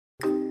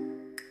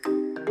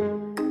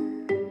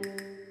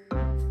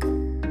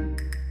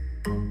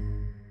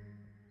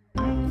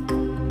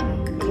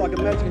like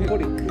a magic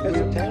pudding. That's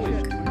a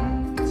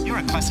talent. You're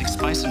a classic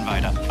space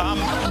invader.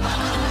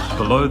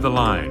 Below the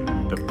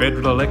Line, the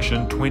Federal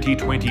Election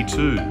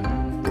 2022.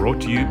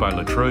 Brought to you by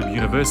La Trobe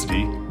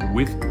University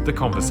with The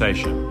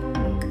Conversation.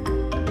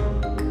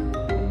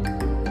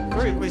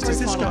 Does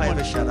this guy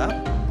ever shut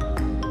up?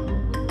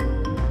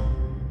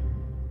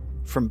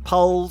 From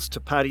polls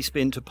to party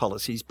spin to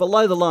policies,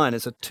 Below the Line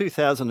is a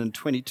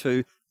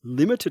 2022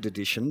 limited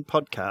edition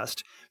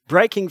podcast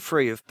breaking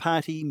free of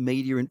party,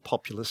 media and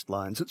populist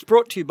lines. It's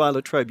brought to you by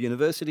La Trobe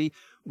University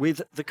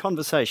with The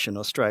Conversation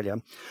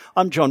Australia.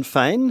 I'm John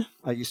Fain.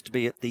 I used to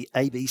be at the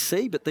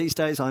ABC, but these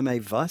days I'm a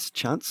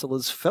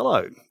Vice-Chancellor's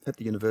Fellow at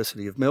the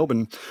University of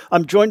Melbourne.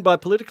 I'm joined by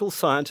political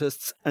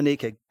scientists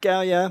Anika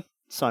Gowya,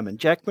 Simon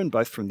Jackman,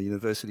 both from the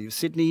University of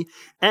Sydney,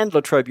 and La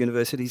Trobe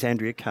University's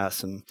Andrea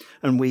Carson.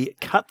 And we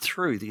cut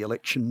through the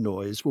election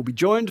noise. We'll be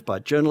joined by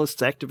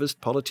journalists, activists,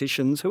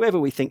 politicians, whoever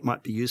we think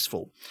might be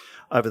useful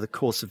over the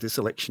course of this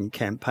election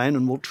campaign,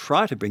 and we'll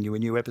try to bring you a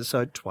new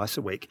episode twice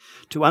a week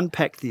to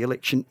unpack the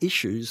election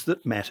issues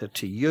that matter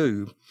to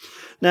you.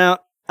 Now,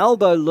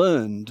 Albo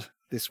learned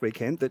this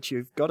weekend that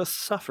you've got to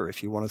suffer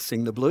if you want to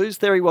sing the blues.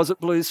 There he was at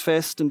Blues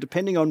Fest, and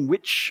depending on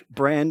which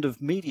brand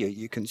of media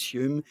you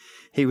consume,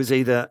 he was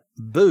either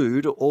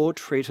booed or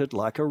treated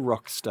like a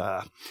rock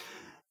star.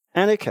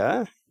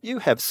 Annika, you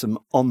have some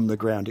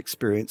on-the-ground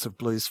experience of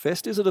Blues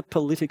Fest. Is it a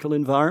political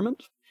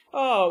environment?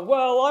 Oh,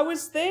 well, I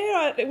was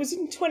there. It was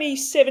in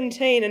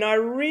 2017, and I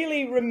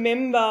really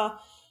remember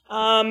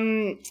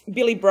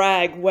Billy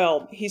Bragg,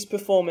 his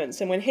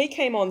performance. And when he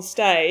came on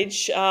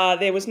stage,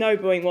 there was no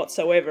booing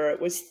whatsoever. It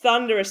was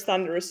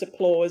thunderous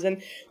applause.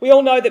 And we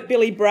all know that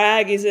Billy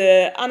Bragg is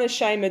an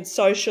unashamed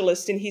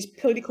socialist, and his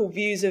political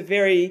views are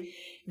very,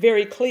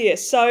 very clear.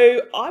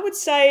 So I would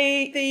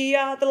say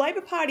the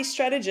Labor Party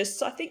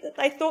strategists, I think that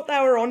they thought they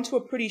were onto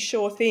a pretty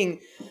sure thing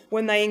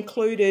when they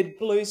included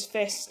Blues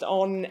Fest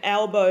on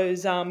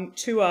Albo's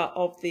tour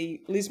of the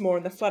Lismore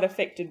and the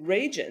flood-affected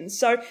regions.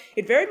 So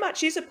it very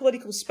much is a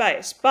political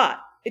space,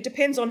 but it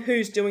depends on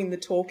who's doing the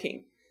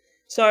talking.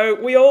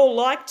 So we all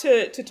like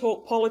to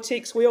talk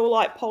politics. We all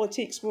like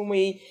politics when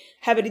we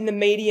have it in the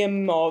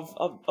medium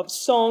of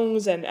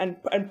songs and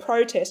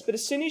protest. But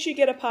as soon as you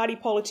get a party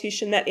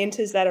politician that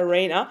enters that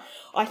arena,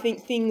 I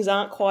think things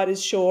aren't quite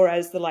as sure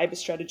as the Labor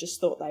strategists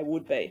thought they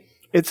would be.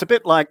 It's a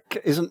bit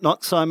like, isn't it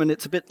not, Simon?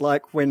 It's a bit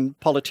like when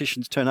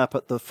politicians turn up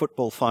at the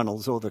football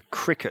finals or the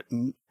cricket,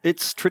 and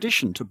it's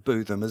tradition to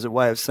boo them as a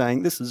way of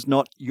saying, this is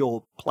not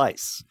your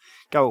place.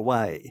 Go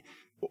away.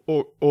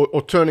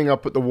 Or turning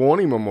up at the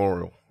Warney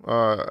Memorial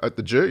at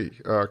the G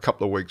a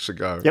couple of weeks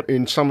ago. Yep.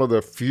 In some of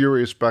the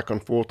furious back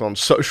and forth on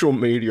social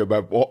media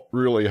about what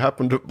really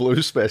happened at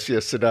Blues Fest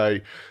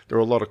yesterday, there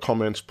were a lot of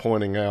comments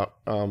pointing out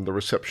the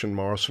reception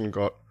Morrison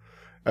got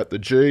at the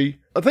G.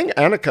 I think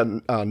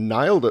Annika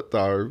nailed it,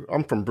 though.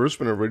 I'm from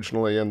Brisbane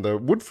originally, and the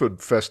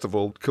Woodford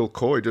Festival,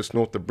 Kilcoy, just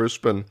north of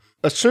Brisbane,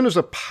 as soon as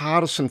a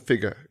partisan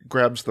figure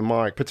grabs the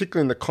mic,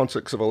 particularly in the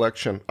context of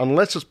election,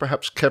 unless it's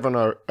perhaps Kevin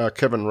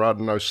Rudd,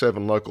 an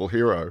 07 local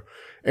hero,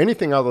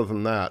 anything other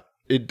than that,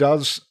 it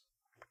does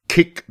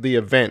kick the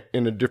event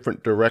in a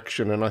different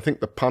direction, and I think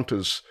the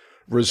punters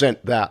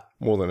resent that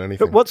more than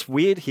anything. But what's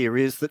weird here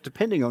is that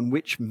depending on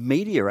which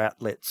media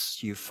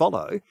outlets you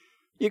follow,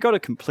 you got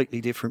a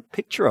completely different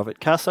picture of it.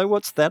 Carso,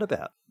 what's that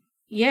about?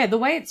 Yeah, the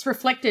way it's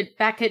reflected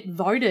back at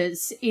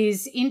voters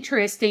is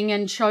interesting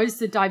and shows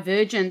the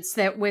divergence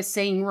that we're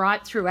seeing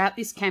right throughout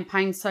this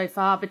campaign so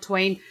far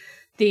between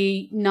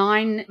the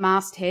 9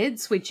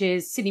 mastheads, which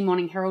is Sydney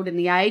Morning Herald and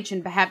The Age,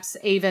 and perhaps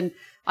even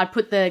I'd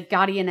put The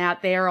Guardian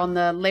out there on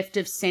the left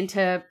of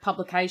centre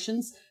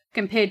publications,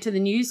 compared to the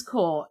News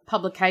Corp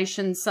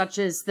publications such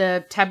as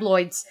the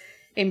tabloids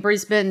in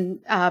Brisbane,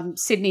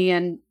 Sydney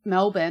and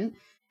Melbourne.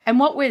 And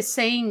what we're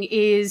seeing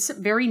is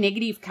very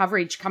negative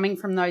coverage coming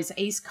from those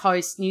East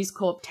Coast News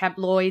Corp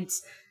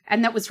tabloids.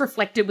 And that was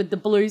reflected with the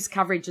Blues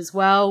coverage as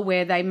well,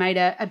 where they made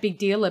a big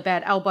deal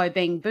about Albo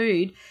being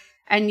booed.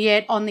 And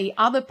yet on the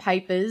other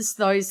papers,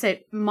 those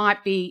that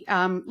might be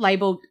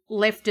labelled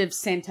left of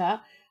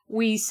centre,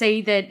 we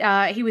see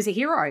that he was a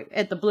hero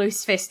at the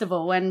Blues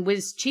Festival and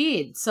was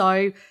cheered.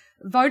 So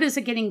voters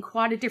are getting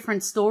quite a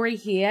different story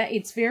here.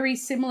 It's very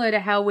similar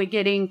to how we're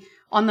getting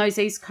on those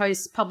East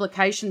Coast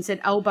publications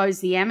at Albo's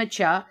The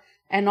Amateur,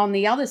 and on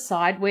the other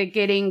side, we're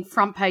getting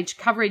front page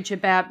coverage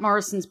about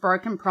Morrison's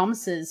broken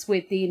promises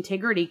with the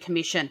Integrity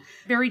Commission.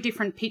 Very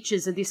different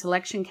pictures of this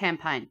election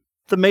campaign.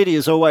 The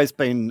media's always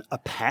been a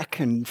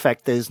pack. In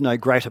fact, there's no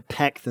greater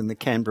pack than the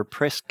Canberra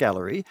Press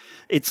Gallery.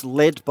 It's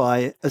led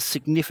by a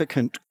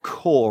significant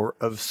core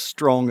of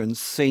strong and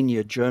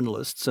senior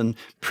journalists, and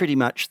pretty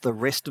much the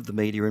rest of the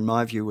media, in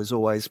my view, has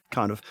always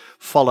kind of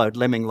followed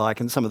lemming-like,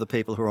 and some of the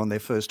people who are on their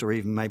first or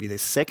even maybe their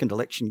second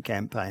election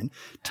campaign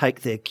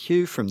take their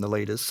cue from the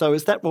leaders. So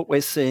is that what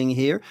we're seeing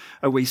here?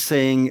 Are we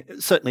seeing,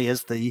 certainly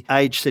as the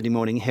Age, Sydney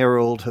Morning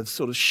Herald have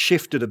sort of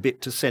shifted a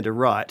bit to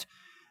centre-right,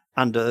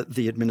 under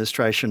the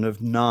administration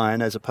of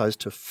Nine as opposed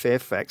to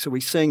Fairfax? Are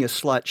we seeing a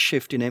slight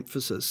shift in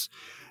emphasis?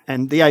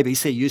 And the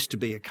ABC used to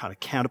be a kind of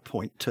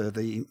counterpoint to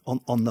the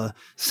on the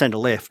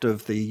centre-left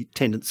of the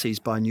tendencies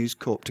by News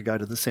Corp to go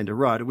to the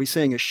centre-right. Are we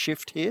seeing a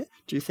shift here,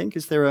 do you think?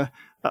 Is there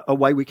a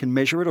way we can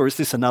measure it, or is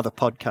this another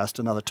podcast,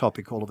 another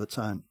topic all of its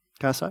own?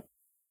 Carso?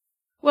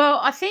 Well,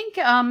 I think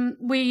and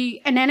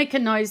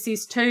Annika knows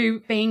this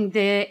too, being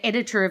the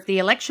editor of the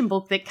election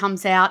book that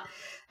comes out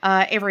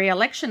every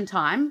election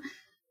time.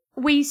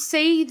 We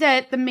see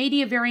that the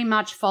media very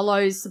much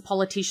follows the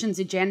politicians'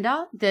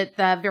 agenda, that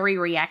they're very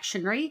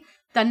reactionary.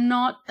 They're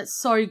not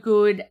so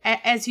good,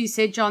 as you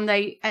said, John,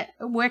 they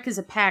work as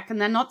a pack,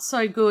 and they're not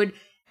so good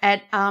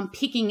at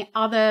picking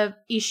other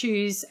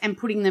issues and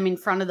putting them in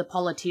front of the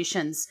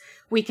politicians.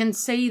 We can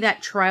see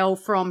that trail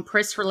from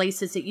press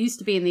releases that used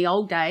to be in the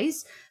old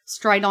days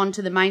straight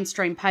onto the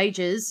mainstream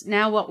pages.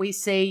 Now what we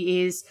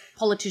see is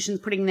politicians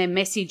putting their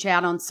message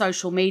out on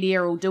social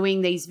media or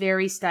doing these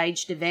very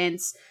staged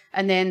events,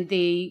 and then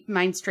the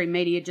mainstream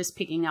media just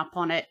picking up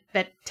on it,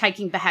 but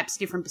taking perhaps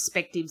different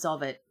perspectives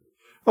of it.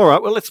 All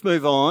right, well, let's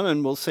move on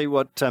and we'll see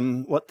what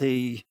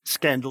the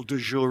scandal du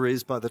jour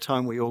is by the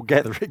time we all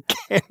gather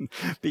again,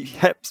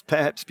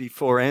 perhaps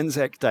before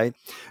Anzac Day.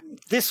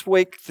 This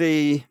week,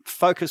 the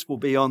focus will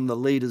be on the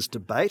leaders'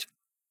 debate.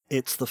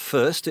 It's the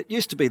first. It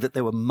used to be that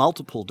there were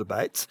multiple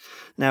debates.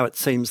 Now it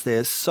seems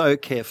they're so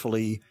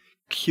carefully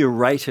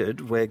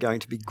curated, we're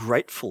going to be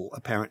grateful,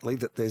 apparently,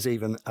 that there's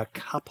even a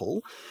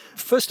couple.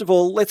 First of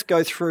all, let's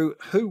go through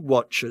who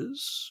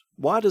watches,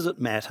 why does it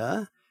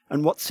matter,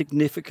 and what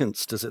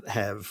significance does it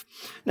have?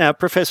 Now,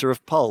 Professor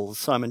of Polls,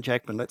 Simon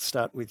Jackman, let's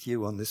start with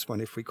you on this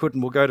one if we could,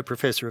 and we'll go to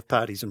Professor of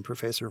Parties and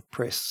Professor of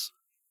Press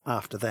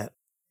after that.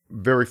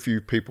 Very few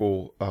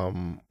people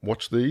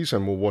watch these,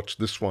 and will watch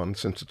this one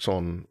since it's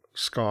on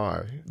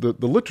Sky. The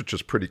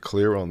literature's pretty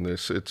clear on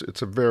this.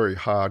 It's a very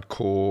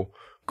hardcore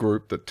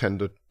group that tend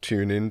to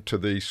tune in to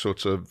these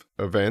sorts of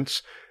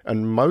events,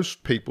 and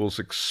most people's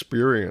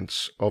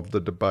experience of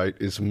the debate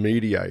is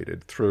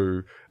mediated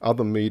through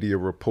other media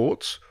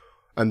reports,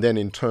 and then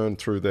in turn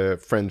through their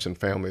friends and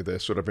family, their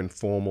sort of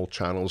informal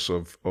channels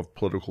of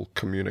political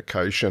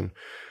communication.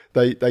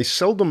 They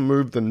seldom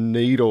move the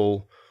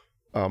needle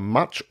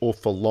much or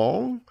for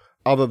long,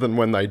 other than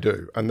when they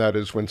do, and that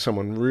is when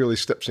someone really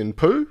steps in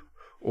poo,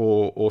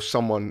 or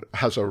someone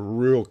has a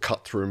real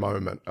cut-through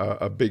moment,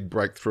 a big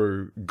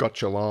breakthrough,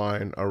 gotcha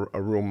line,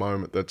 a real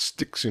moment that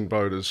sticks in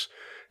voters'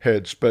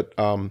 heads. But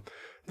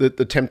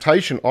the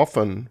temptation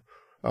often,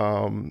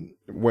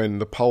 when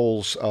the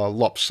polls are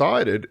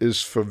lopsided,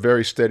 is for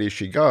very steady as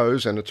she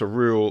goes, and it's a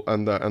real,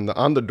 and the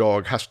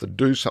underdog has to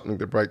do something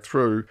to break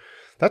through.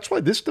 That's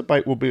why this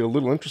debate will be a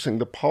little interesting.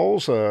 The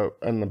polls are,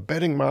 and the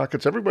betting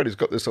markets, everybody's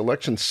got this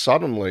election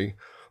suddenly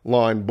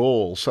line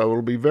ball. So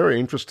it'll be very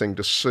interesting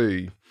to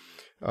see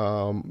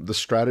the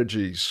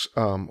strategies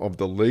of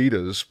the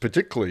leaders,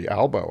 particularly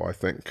Albo, I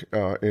think,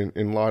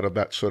 in light of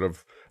that sort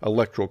of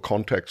electoral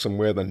context and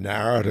where the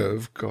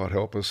narrative, God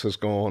help us, has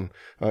gone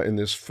in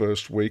this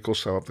first week or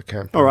so of the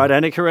campaign. All right,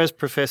 Annika, as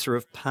Professor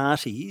of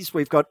Parties,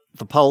 we've got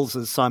the polls,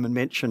 as Simon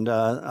mentioned,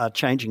 are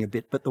changing a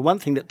bit, but the one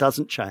thing that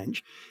doesn't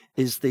change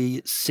is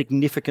the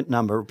significant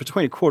number,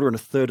 between a quarter and a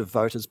third of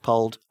voters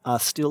polled are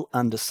still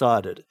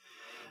undecided.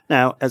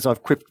 Now, as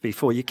I've quipped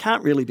before, you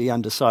can't really be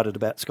undecided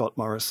about Scott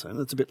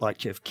Morrison. It's a bit like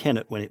Jeff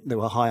Kennett when there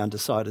were high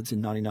undecideds in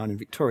 99 in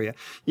Victoria.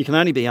 You can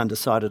only be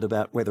undecided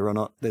about whether or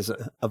not there's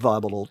a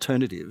viable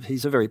alternative.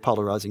 He's a very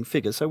polarising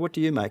figure. So what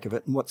do you make of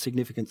it, and what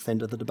significance then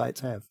do the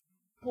debates have?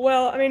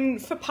 Well, I mean,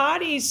 for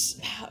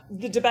parties,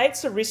 the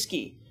debates are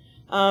risky.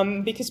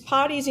 Because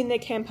parties in their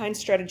campaign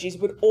strategies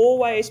would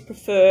always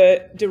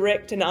prefer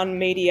direct and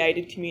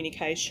unmediated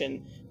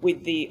communication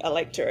with the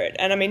electorate.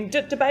 And I mean,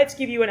 debates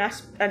give you an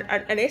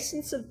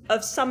essence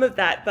of some of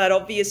that, but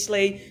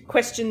obviously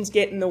questions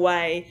get in the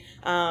way,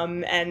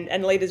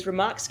 and leaders'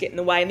 remarks get in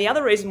the way. And the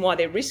other reason why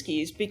they're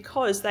risky is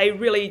because they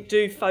really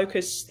do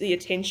focus the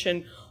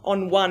attention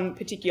on one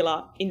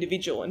particular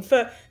individual. And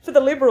for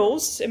the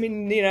Liberals, I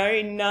mean, you know,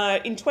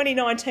 in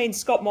 2019,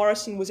 Scott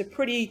Morrison was a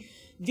pretty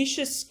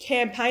vicious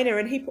campaigner,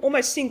 and he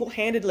almost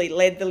single-handedly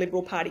led the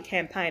Liberal Party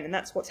campaign, and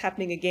that's what's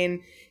happening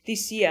again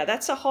this year.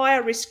 That's a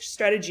higher risk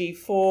strategy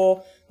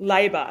for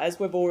Labor, as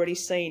we've already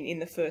seen in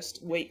the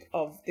first week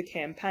of the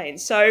campaign.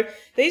 So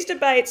these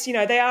debates, you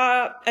know, they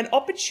are an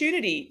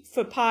opportunity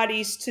for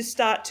parties to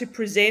start to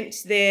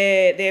present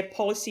their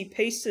policy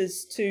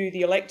pieces to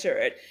the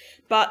electorate.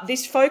 But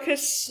this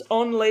focus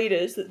on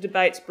leaders that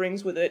debates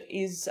brings with it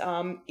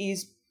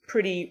is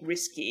pretty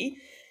risky.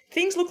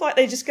 Things look like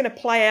they're just going to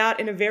play out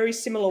in a very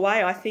similar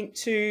way, I think,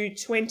 to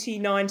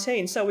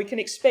 2019. So we can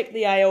expect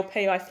the ALP,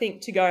 I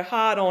think, to go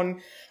hard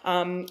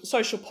on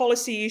social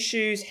policy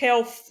issues,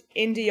 health,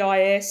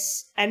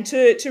 NDIS, and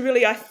to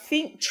really, I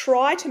think,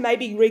 try to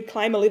maybe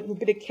reclaim a little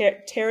bit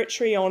of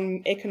territory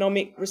on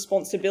economic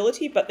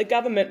responsibility. But the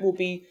government will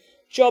be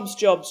jobs,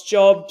 jobs,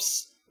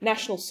 jobs,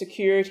 national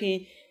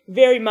security,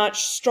 very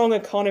much strong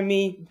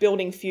economy,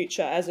 building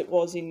future as it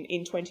was in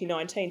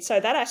 2019. So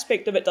that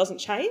aspect of it doesn't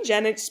change,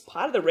 and it's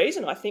part of the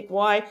reason, I think,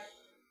 why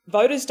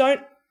voters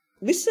don't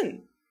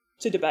listen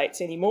to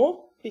debates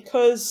anymore,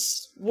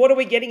 because what are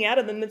we getting out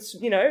of them that's,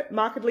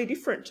 markedly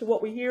different to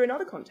what we hear in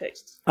other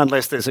contexts?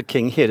 Unless there's a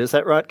king hit. Is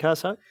that right,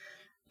 Carso?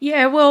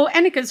 Yeah, well,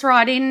 Annika's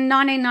right. In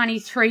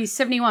 1993,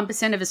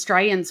 71% of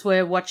Australians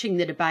were watching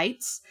the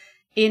debates.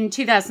 In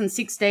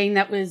 2016,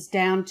 that was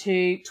down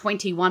to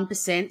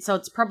 21%, so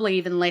it's probably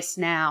even less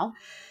now.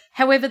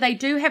 However, they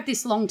do have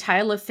this long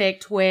tail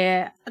effect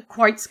where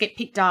quotes get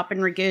picked up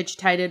and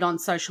regurgitated on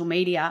social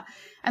media.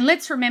 And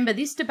let's remember,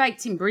 this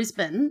debate's in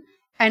Brisbane,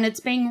 and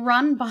it's being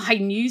run by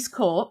News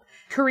Corp,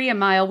 Courier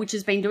Mail, which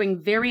has been doing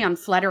very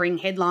unflattering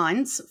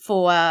headlines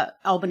for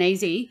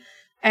Albanese,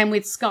 and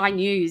with Sky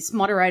News,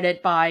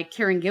 moderated by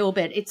Kieran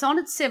Gilbert. It's on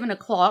at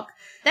 7:00.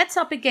 That's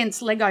up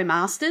against Lego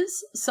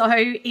Masters, so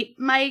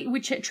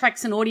which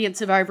attracts an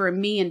audience of over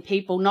 1 million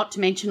people, not to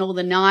mention all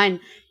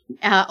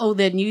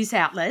the news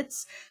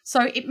outlets.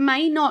 So it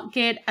may not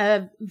get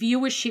a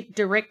viewership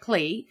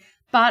directly,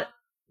 but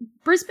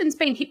Brisbane's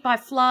been hit by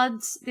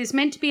floods. There's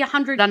meant to be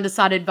 100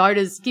 undecided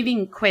voters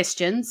giving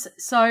questions.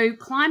 So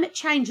climate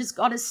change has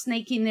got to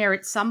sneak in there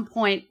at some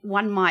point,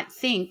 one might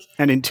think.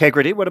 And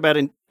integrity. What about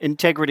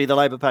integrity? The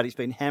Labor Party's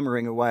been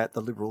hammering away at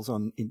the Liberals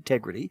on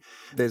integrity.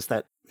 There's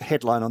that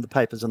headline on the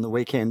papers on the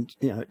weekend,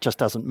 it just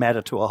doesn't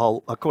matter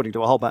according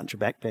to a whole bunch of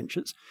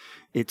backbenchers.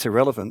 It's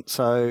irrelevant.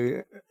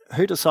 So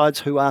who decides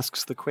who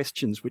asks the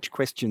questions, which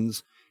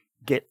questions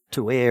get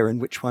to air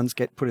and which ones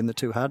get put in the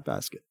too hard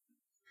basket?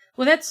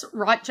 Well, that's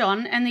right,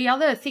 John. And the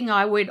other thing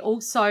I would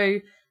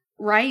also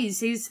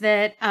raise is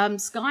that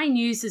Sky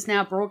News is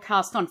now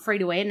broadcast on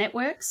free-to-air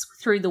networks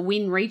through the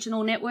WIN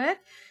regional network.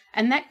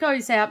 And that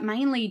goes out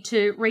mainly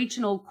to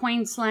regional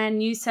Queensland,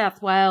 New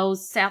South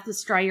Wales, South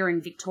Australia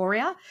and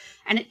Victoria.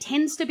 And it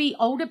tends to be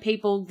older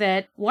people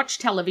that watch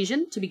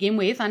television to begin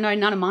with. I know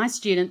none of my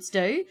students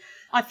do.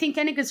 I think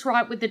Annika's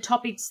right with the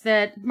topics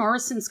that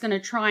Morrison's going to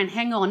try and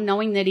hang on,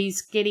 knowing that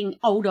he's getting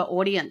older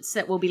audience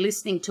that will be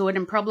listening to it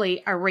and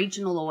probably a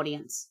regional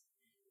audience.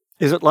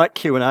 Is it like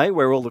Q&A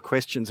where all the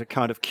questions are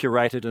kind of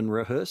curated and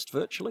rehearsed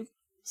virtually?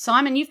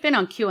 Simon, you've been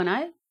on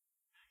Q&A.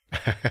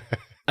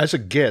 As a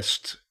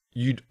guest,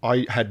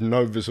 I had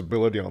no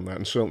visibility on that,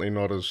 and certainly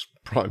not as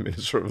Prime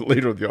Minister or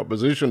Leader of the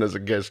Opposition as a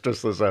guest,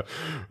 just as a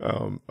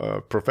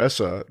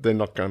professor. They're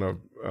not going to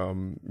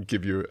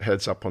give you a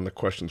heads up on the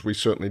questions. We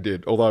certainly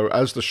did. Although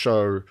as the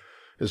show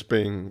is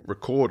being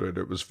recorded,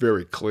 it was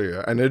very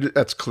clear. And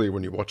that's clear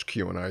when you watch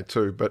Q&A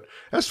too. But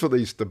as for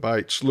these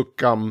debates, look,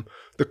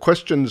 the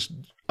questions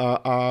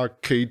are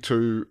key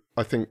to,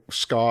 I think,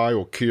 Sky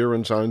or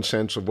Kieran's own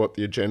sense of what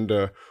the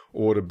agenda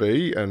ought to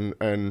be.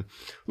 And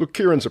look,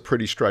 Kieran's a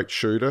pretty straight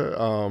shooter.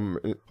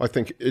 I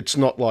think it's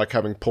not like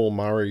having Paul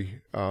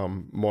Murray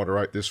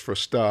moderate this for a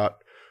start,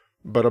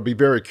 but I'd be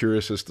very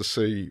curious as to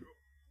see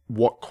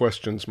what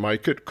questions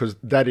make it, because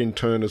that in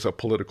turn is a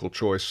political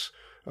choice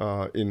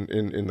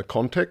in the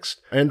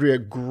context. Andrea,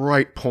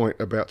 great point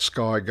about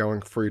Sky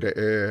going free to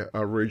air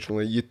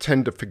regionally. You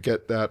tend to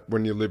forget that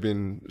when you live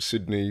in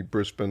Sydney,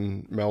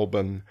 Brisbane,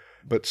 Melbourne,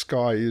 but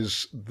Sky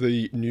is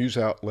the news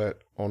outlet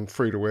on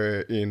free to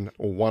air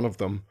or one of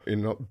them,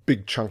 in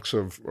big chunks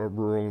of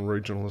rural and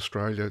regional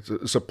Australia.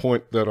 It's a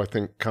point that I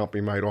think can't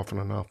be made often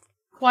enough.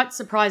 Quite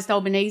surprised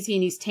Albanese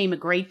and his team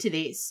agreed to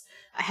this,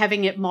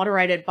 having it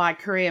moderated by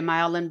Courier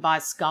Mail and by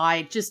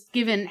Sky, just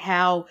given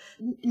how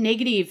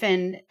negative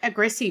and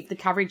aggressive the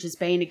coverage has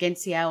been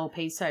against the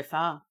ALP so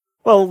far.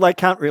 Well, they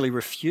can't really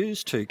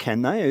refuse to,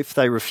 can they? If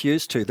they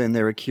refuse to, then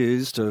they're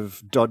accused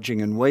of dodging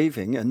and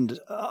weaving. And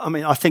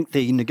I think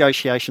the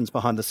negotiations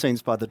behind the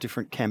scenes by the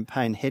different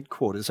campaign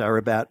headquarters are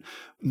about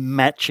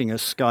matching a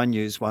Sky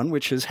News one,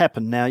 which has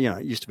happened now.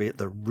 It used to be at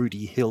the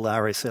Rudy Hill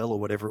RSL or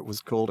whatever it was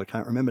called. I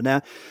can't remember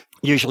now.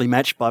 Usually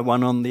matched by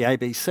one on the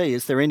ABC.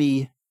 Is there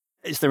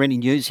any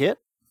news yet?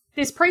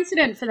 There's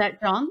precedent for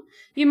that, John.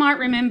 You might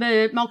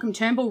remember Malcolm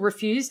Turnbull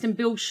refused and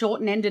Bill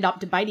Shorten ended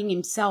up debating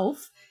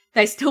himself.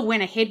 They still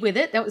went ahead with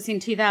it. That was in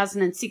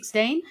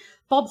 2016.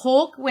 Bob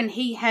Hawke, when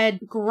he had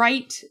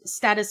great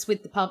status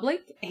with the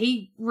public,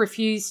 he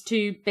refused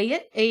to be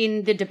it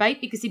in the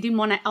debate because he didn't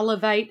want to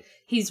elevate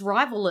his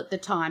rival at the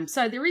time.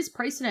 So there is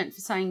precedent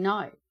for saying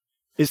no.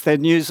 Is there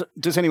news?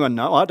 Does anyone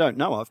know? I don't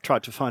know. I've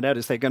tried to find out.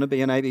 Is there going to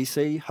be an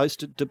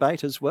ABC-hosted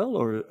debate as well,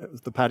 or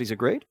have the parties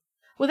agreed?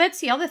 Well, that's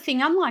the other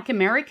thing. Unlike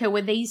America,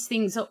 where these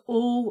things are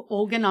all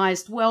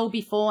organised well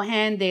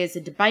beforehand, there's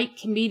a debate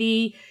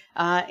committee,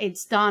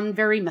 it's done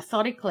very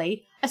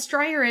methodically.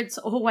 Australia, it's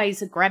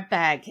always a grab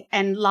bag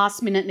and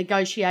last-minute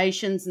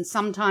negotiations, and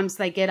sometimes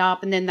they get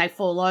up and then they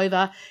fall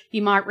over.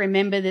 You might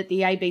remember that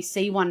the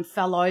ABC one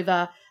fell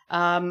over,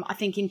 I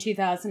think in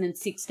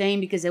 2016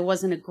 because there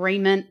was an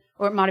agreement,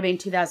 or it might have been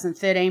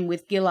 2013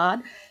 with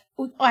Gillard.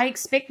 I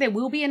expect there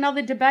will be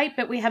another debate,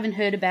 but we haven't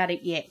heard about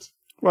it yet.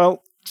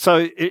 Well,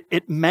 so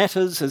it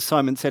matters, as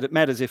Simon said, it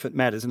matters if it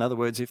matters. In other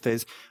words, if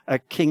there's a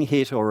king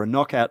hit or a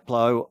knockout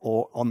blow,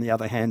 or on the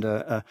other hand,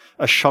 a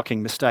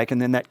shocking mistake,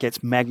 and then that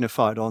gets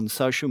magnified on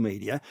social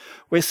media.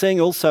 We're seeing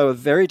also a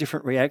very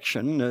different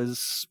reaction,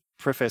 as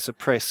Professor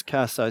Press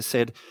Carso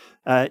said.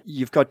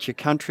 You've got your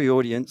country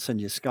audience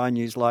and your Sky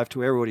News Live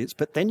to Air audience,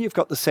 but then you've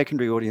got the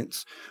secondary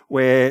audience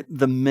where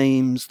the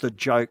memes, the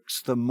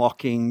jokes, the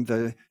mocking,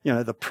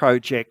 the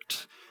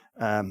project,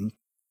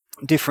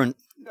 different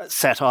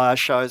satire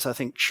shows. I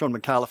think Sean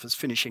McAuliffe is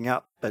finishing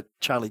up, but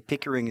Charlie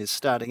Pickering is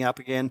starting up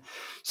again.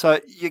 So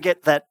you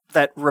get that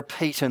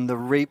repeat and the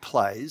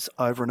replays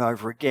over and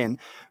over again.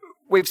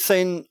 We've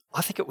seen,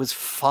 I think it was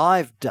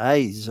 5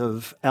 days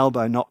of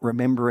Albo not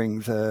remembering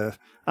the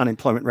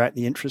unemployment rate and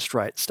the interest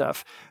rate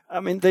stuff. I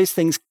mean, these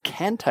things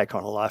can take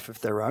on a life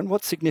of their own.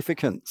 What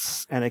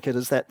significance, Annika,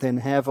 does that then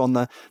have on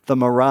the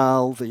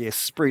morale, the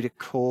esprit de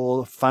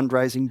corps,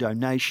 fundraising,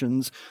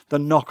 donations, the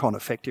knock-on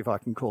effect, if I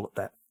can call it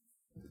that?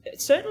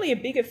 It's certainly a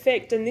big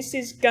effect, and this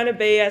is going to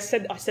be, I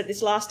said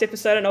this last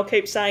episode, and I'll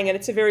keep saying it,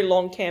 it's a very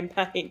long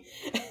campaign.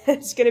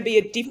 It's going to be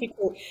a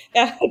difficult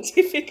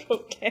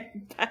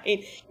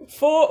campaign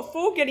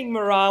for getting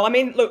morale. I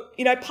mean, look,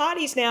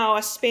 parties now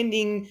are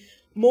spending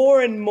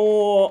more and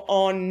more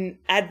on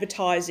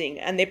advertising,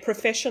 and they're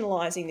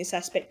professionalising this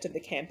aspect of the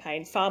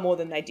campaign far more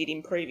than they did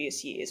in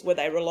previous years, where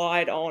they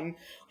relied on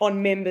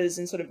members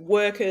and sort of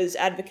workers,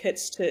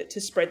 advocates to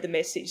spread the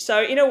message.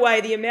 So in a way,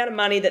 the amount of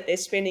money that they're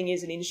spending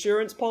is an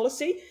insurance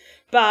policy,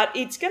 but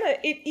it's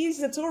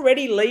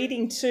already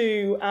leading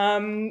to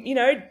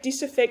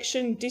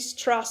disaffection,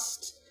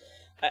 distrust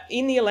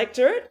in the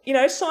electorate.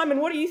 Simon,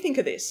 what do you think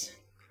of this?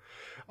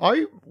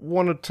 I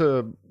wanted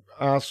to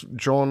ask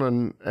John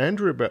and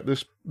Andrew about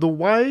this. The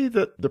way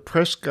that the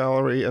press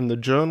gallery and the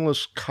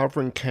journalists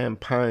covering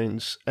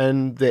campaigns,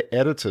 and their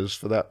editors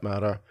for that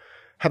matter,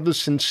 have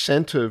this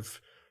incentive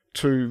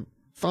to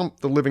thump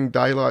the living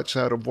daylights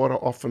out of what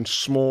are often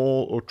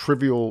small or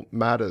trivial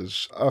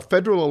matters. A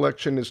federal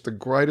election is the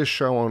greatest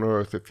show on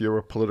earth if you're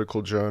a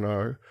political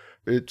journo.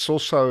 It's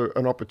also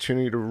an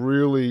opportunity to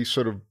really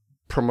sort of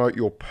promote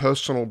your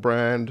personal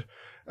brand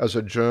as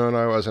a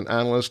journo, as an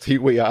analyst. Here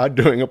we are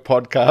doing a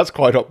podcast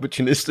quite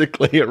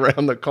opportunistically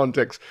around the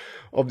context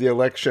of the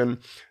election.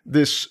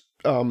 This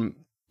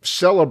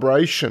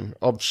celebration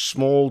of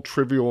small,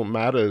 trivial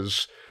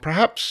matters,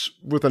 perhaps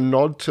with a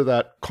nod to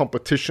that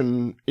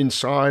competition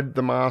inside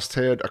the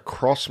masthead,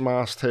 across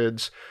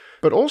mastheads,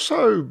 but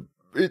also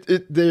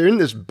they're in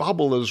this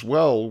bubble as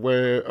well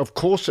where, of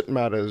course, it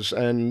matters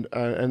and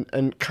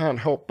can't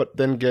help but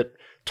then get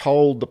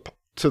told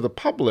to the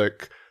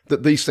public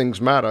that these things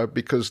matter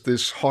because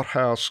this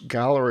hothouse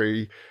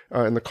gallery,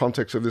 in the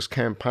context of this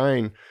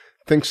campaign,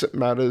 thinks it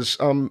matters.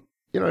 John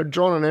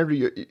and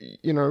Andrew,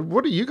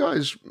 what do you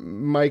guys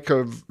make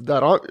of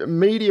that?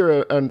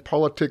 Media and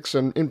politics,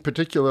 and in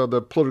particular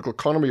the political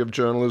economy of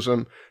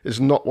journalism, is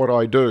not what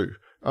I do.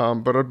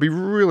 But I'd be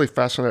really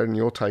fascinated in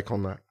your take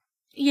on that.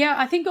 Yeah,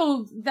 I think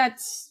all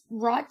that's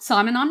right,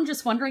 Simon. I'm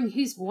just wondering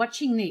who's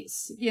watching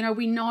this.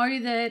 We know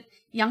that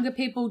younger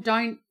people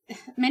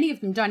many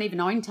of them don't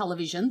even own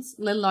televisions,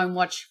 let alone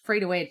watch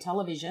free-to-air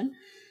television.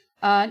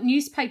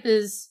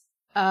 Newspapers'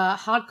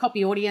 hard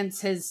copy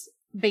audience has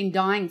been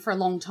dying for a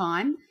long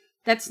time.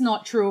 That's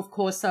not true, of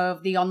course,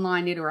 of the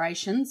online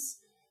iterations.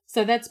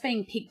 So that's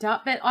being picked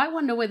up. But I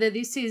wonder whether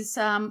this is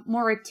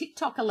more a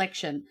TikTok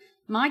election.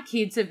 My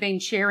kids have been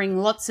sharing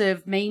lots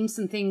of memes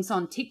and things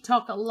on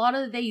TikTok. A lot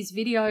of these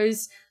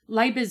videos,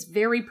 Labor's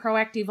very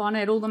proactive on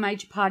it. All the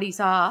major parties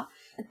are.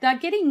 They're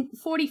getting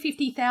 40,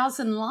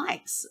 50,000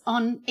 likes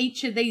on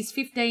each of these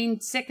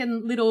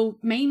 15-second little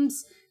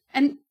memes.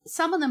 And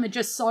some of them are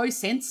just so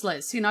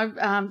senseless.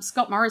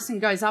 Scott Morrison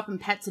goes up and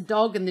pats a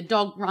dog and the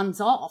dog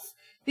runs off.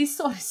 This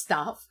sort of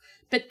stuff.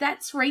 But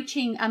that's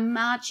reaching a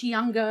much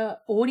younger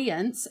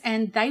audience,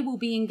 and they will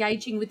be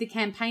engaging with the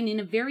campaign in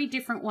a very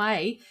different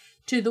way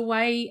to the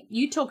way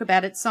you talk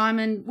about it,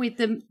 Simon, with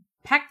the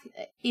pack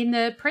in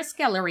the press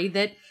gallery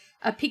that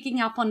are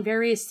picking up on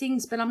various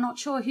things. But I'm not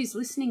sure who's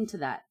listening to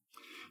that.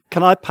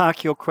 Can I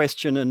park your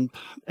question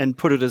and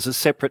put it as a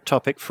separate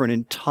topic for an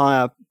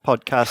entire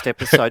podcast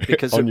episode,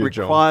 because it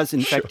requires,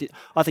 in fact,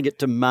 I think it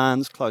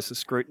demands closer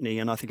scrutiny,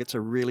 and I think it's a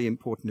really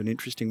important and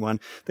interesting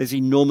one. There's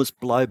enormous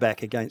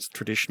blowback against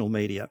traditional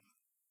media.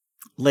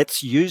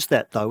 Let's use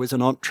that, though, as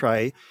an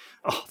entree.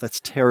 Oh, that's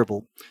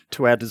terrible.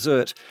 To our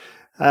dessert.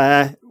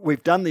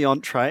 We've done the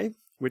entree,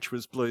 which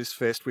was Blues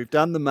Fest. We've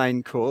done the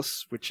main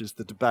course, which is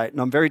the debate. And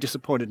I'm very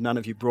disappointed none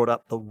of you brought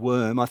up the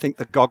worm. I think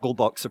the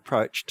gogglebox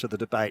approach to the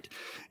debate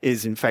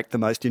is, in fact, the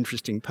most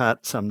interesting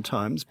part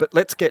sometimes. But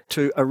let's get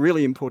to a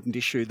really important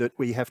issue that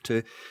we have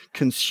to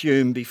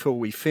consume before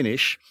we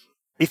finish.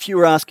 If you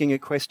were asking a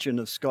question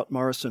of Scott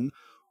Morrison,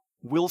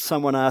 will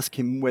someone ask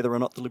him whether or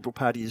not the Liberal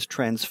Party is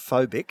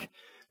transphobic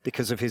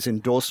because of his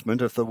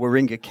endorsement of the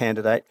Warringah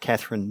candidate,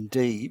 Catherine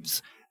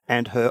Deeves,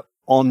 and her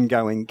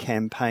ongoing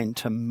campaign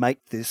to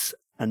make this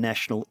a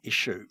national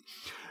issue?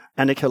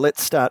 Annika,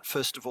 let's start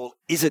first of all.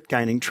 Is it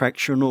gaining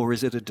traction, or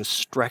is it a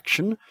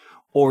distraction,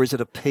 or is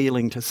it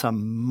appealing to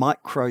some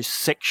micro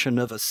section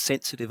of a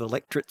sensitive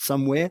electorate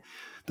somewhere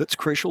that's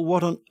crucial?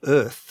 What on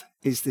earth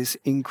is this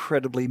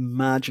incredibly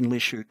marginal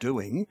issue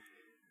doing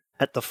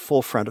at the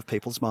forefront of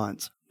people's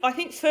minds? I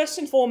think first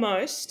and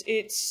foremost,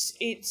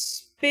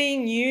 it's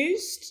being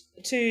used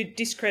to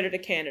discredit a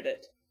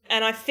candidate.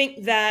 And I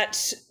think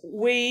that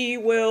we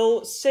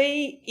will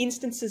see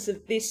instances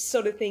of this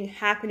sort of thing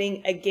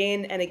happening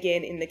again and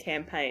again in the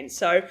campaign.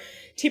 So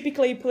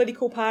typically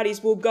political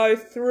parties will go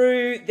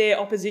through their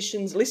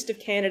opposition's list of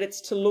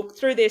candidates to look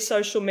through their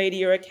social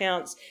media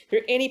accounts,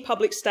 through any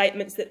public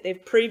statements that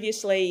they've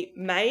previously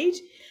made,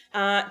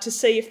 to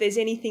see if there's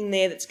anything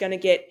there that's going to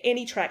get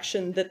any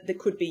traction that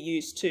could be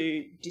used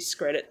to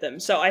discredit them.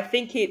 So I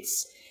think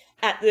it's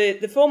at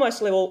the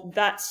foremost level,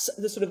 that's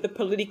the sort of the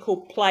political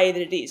play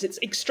that it is. It's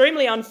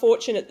extremely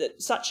unfortunate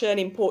that such an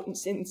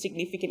important and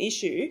significant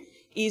issue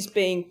is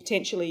being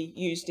potentially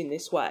used in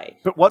this way.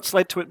 But what's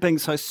led to it being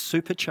so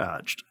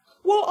supercharged?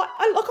 Well,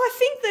 I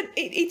think that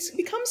it's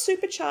become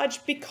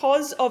supercharged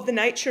because of the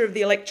nature of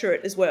the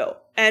electorate as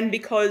well, and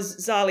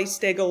because Zali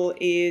Steggall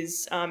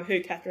is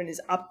who Catherine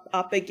is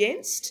up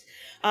against.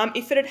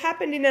 If it had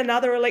happened in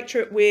another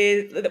electorate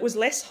that was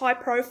less high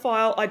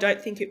profile, I don't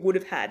think it would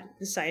have had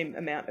the same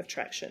amount of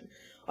traction.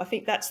 I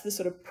think that's the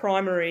sort of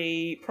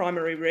primary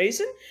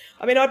reason.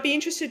 I mean, I'd be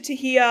interested to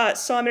hear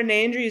Simon and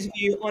Andrew's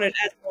view on it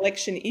as an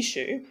election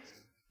issue.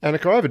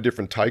 Annika, I have a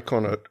different take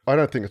on it. I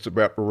don't think it's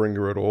about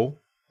Warringah at all.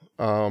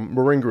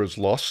 Warringah is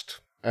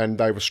lost, and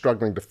they were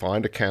struggling to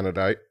find a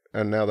candidate,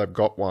 and now they've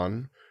got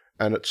one.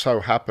 And it so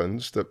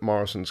happens that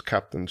Morrison's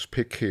captain's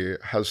pick here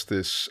has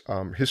this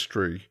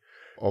history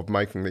of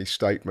making these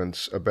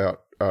statements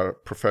about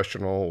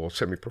professional or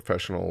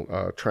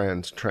semi-professional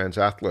trans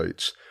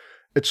athletes.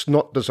 It's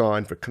not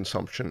designed for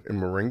consumption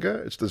in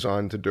Warringah. It's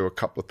designed to do a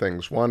couple of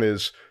things. One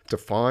is to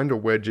find a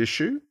wedge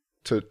issue,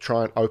 to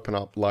try and open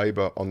up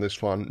Labor on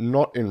this one,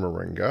 not in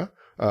Warringah,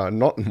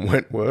 not in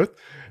Wentworth,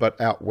 but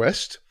out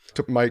west,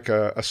 to make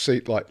a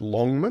seat like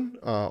Longman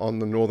on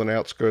the northern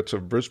outskirts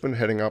of Brisbane,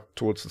 heading up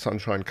towards the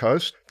Sunshine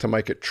Coast, to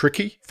make it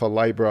tricky for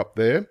Labor up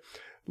there.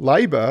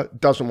 Labor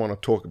doesn't want to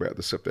talk about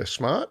this if they're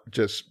smart,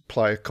 just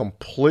play a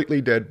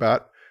completely dead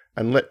bat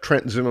and let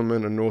Trent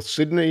Zimmerman in North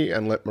Sydney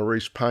and let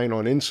Maurice Payne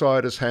on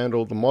Insiders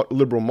handle the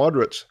Liberal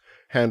moderates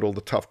handle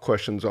the tough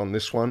questions on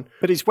this one.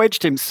 But he's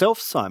wedged himself,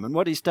 Simon.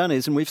 What he's done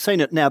is, and we've seen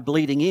it now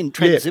bleeding in,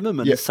 Trent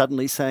Zimmerman is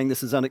suddenly saying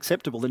this is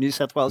unacceptable. The New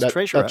South Wales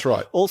Treasurer that's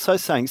right. also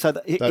saying so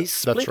that he's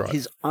split right.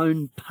 his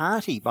own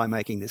party by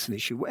making this an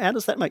issue. How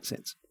does that make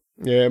sense?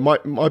 Yeah, it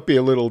might be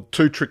a little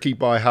too tricky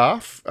by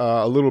half,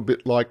 a little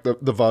bit like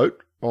the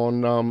vote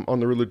on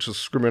the Religious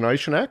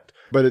Discrimination Act,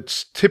 but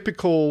it's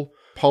typical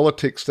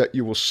politics that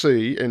you will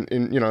see in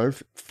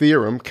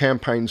theorem.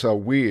 Campaigns are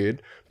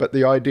weird, but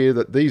the idea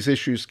that these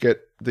issues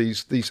get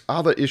these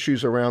other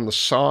issues around the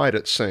side,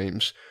 it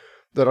seems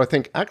that I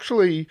think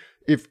actually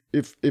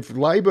if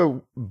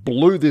Labor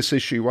blew this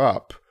issue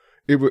up,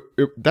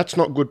 that's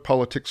not good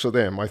politics for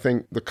them. I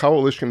think the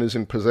coalition is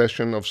in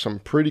possession of some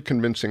pretty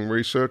convincing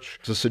research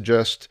to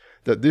suggest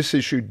that this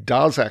issue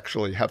does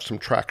actually have some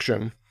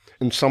traction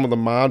in some of the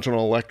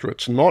marginal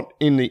electorates, not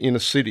in the inner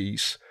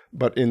cities,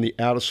 but in the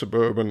outer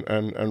suburban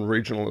and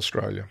regional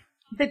Australia.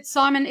 But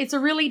Simon, it's a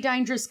really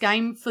dangerous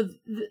game for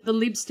the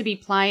Libs to be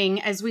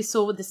playing, as we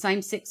saw with the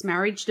same-sex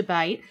marriage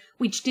debate,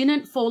 which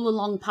didn't fall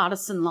along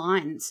partisan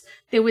lines.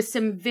 There were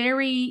some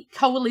very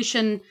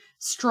coalition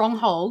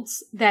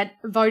strongholds that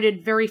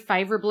voted very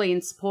favourably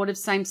in support of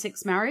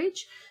same-sex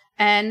marriage,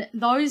 and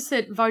those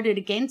that voted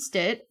against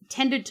it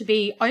tended to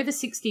be over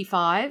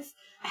 65,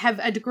 have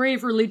a degree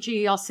of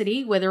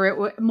religiosity, whether it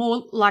were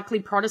more likely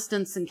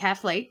Protestants than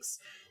Catholics,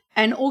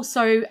 and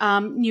also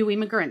new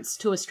immigrants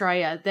to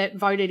Australia that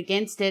voted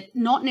against it,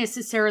 not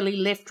necessarily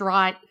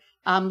left-right,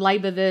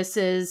 Labor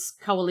versus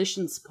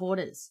coalition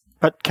supporters.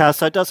 But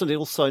Carso, doesn't it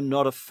also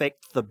not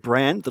affect the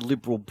brand, the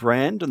Liberal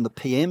brand and the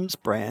PM's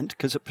brand,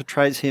 because it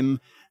portrays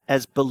him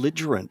as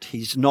belligerent?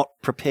 He's not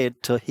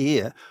prepared to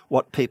hear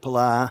what people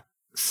are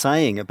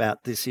saying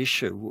about this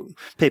issue.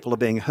 People are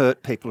being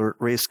hurt, people are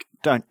at risk,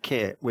 don't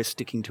care, we're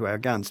sticking to our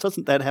guns.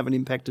 Doesn't that have an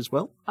impact as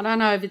well? I don't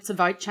know if it's a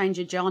vote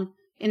changer, John.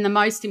 In the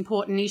most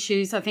important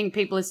issues, I think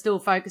people are still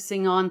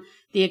focusing on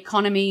the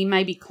economy,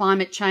 maybe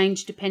climate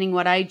change, depending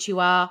what age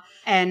you are,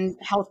 and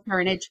healthcare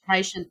and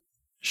education.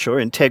 Sure,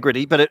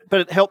 integrity, but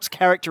it helps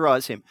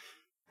characterise him.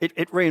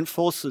 It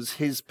reinforces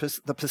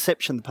the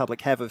perception the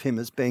public have of him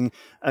as being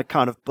a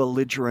kind of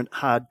belligerent,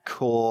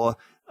 hardcore,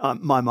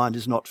 my mind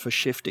is not for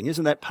shifting.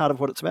 Isn't that part of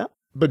what it's about?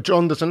 But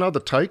John, there's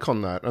another take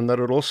on that, and that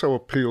it also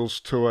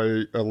appeals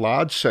to a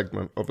large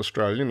segment of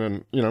Australian,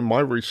 and my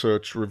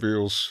research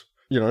reveals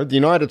the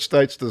United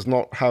States does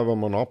not have a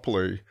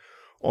monopoly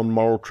on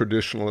moral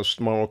traditionalists,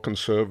 moral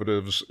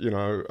conservatives,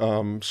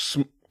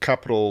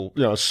 capital,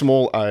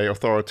 small a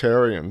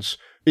authoritarians.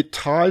 It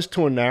ties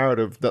to a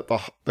narrative that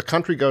the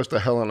country goes to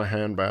hell in a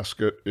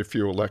handbasket if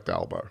you elect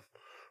Albo,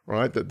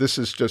 right? That this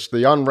is just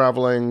the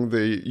unraveling,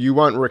 you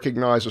won't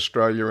recognise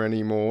Australia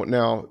anymore.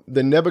 Now,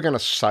 they're never going to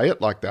say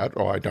it like that,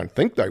 or I don't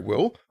think they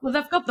will. Well,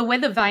 they've got the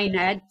Weather Vane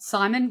ad,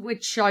 Simon,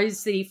 which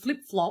shows the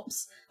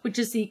flip-flops, which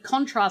is the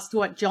contrast to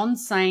what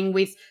John's saying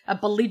with a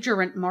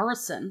belligerent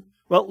Morrison.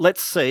 Well,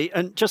 let's see.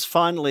 And just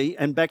finally,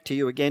 and back to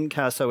you again,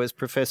 Carso, as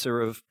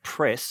Professor of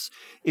Press,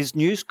 is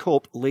News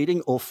Corp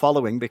leading or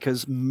following?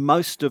 Because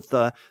most of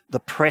the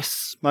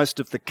press,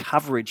 most of the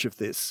coverage of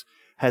this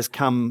has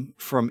come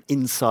from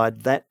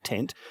inside that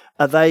tent.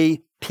 Are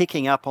they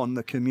picking up on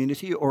the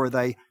community, or are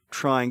they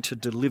trying to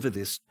deliver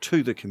this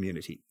to the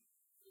community?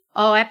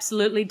 Oh,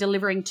 absolutely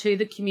delivering to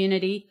the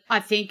community, I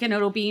think, and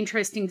it'll be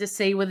interesting to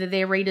see whether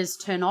their readers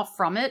turn off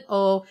from it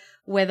or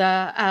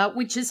whether,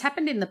 which has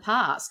happened in the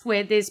past,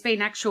 where there's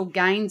been actual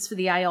gains for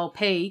the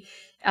ALP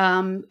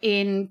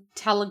in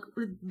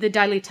the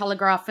Daily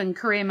Telegraph and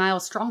Courier Mail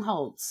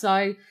strongholds.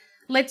 So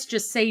let's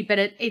just see, but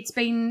it's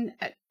been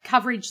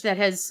coverage that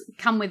has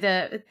come with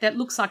that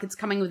looks like it's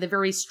coming with a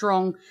very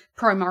strong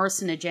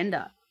pro-Morrison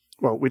agenda.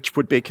 Well, which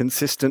would be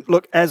consistent.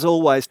 Look, as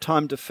always,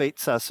 time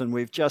defeats us, and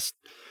we've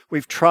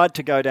tried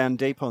to go down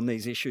deep on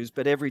these issues,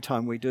 but every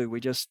time we do,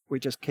 we just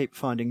keep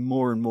finding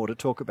more and more to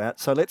talk about.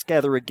 So let's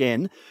gather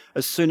again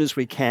as soon as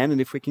we can, and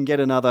if we can get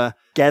another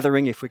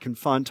gathering, if we can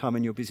find time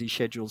in your busy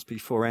schedules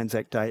before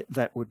Anzac Day,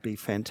 that would be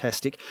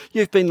fantastic.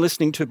 You've been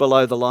listening to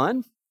Below the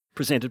Line,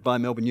 presented by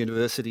Melbourne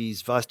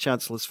University's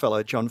Vice-Chancellor's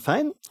Fellow John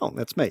Fain,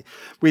 that's me,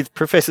 with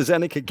Professors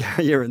Annika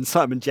Gaia and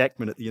Simon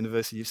Jackman at the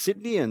University of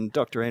Sydney and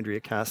Dr. Andrea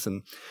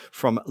Carson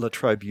from La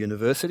Trobe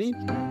University.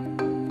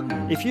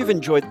 If you've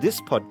enjoyed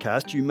this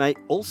podcast, you may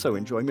also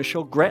enjoy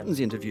Michelle Grattan's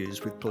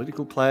interviews with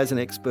political players and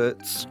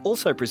experts,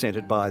 also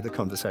presented by The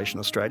Conversation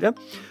Australia.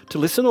 To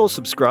listen or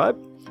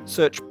subscribe,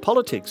 search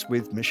Politics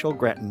with Michelle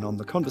Grattan on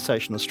the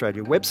Conversation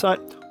Australia website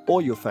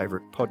or your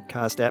favourite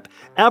podcast app.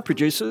 Our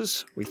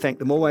producers, we thank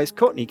them always,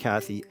 Courtney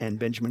Carthy and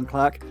Benjamin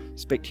Clark.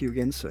 Speak to you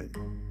again soon.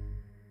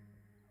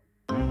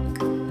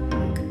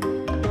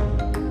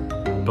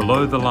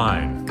 Below the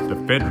Line, the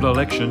Federal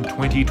Election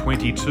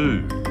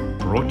 2022.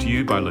 Brought to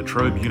you by La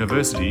Trobe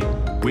University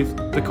with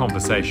The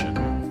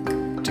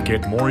Conversation. To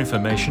get more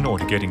information or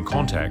to get in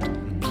contact,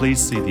 please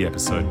see the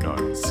episode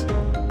notes.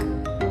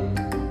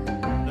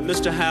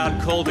 Mr.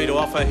 Howard called me to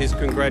offer his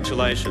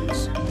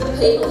congratulations. The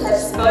people have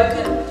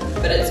spoken,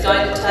 but it's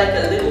going to take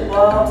a little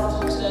while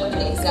to determine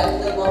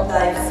exactly what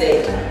they've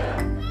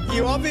said.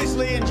 You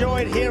obviously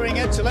enjoyed hearing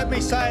it, so let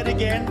me say it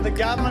again. The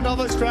government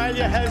of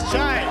Australia has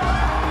changed.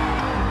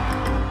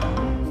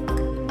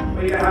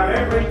 We have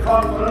every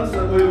confidence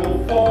that we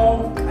will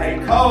form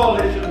a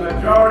coalition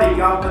majority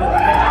government in the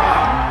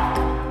next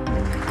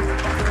month.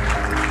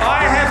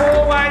 I have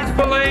always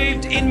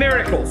believed in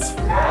miracles.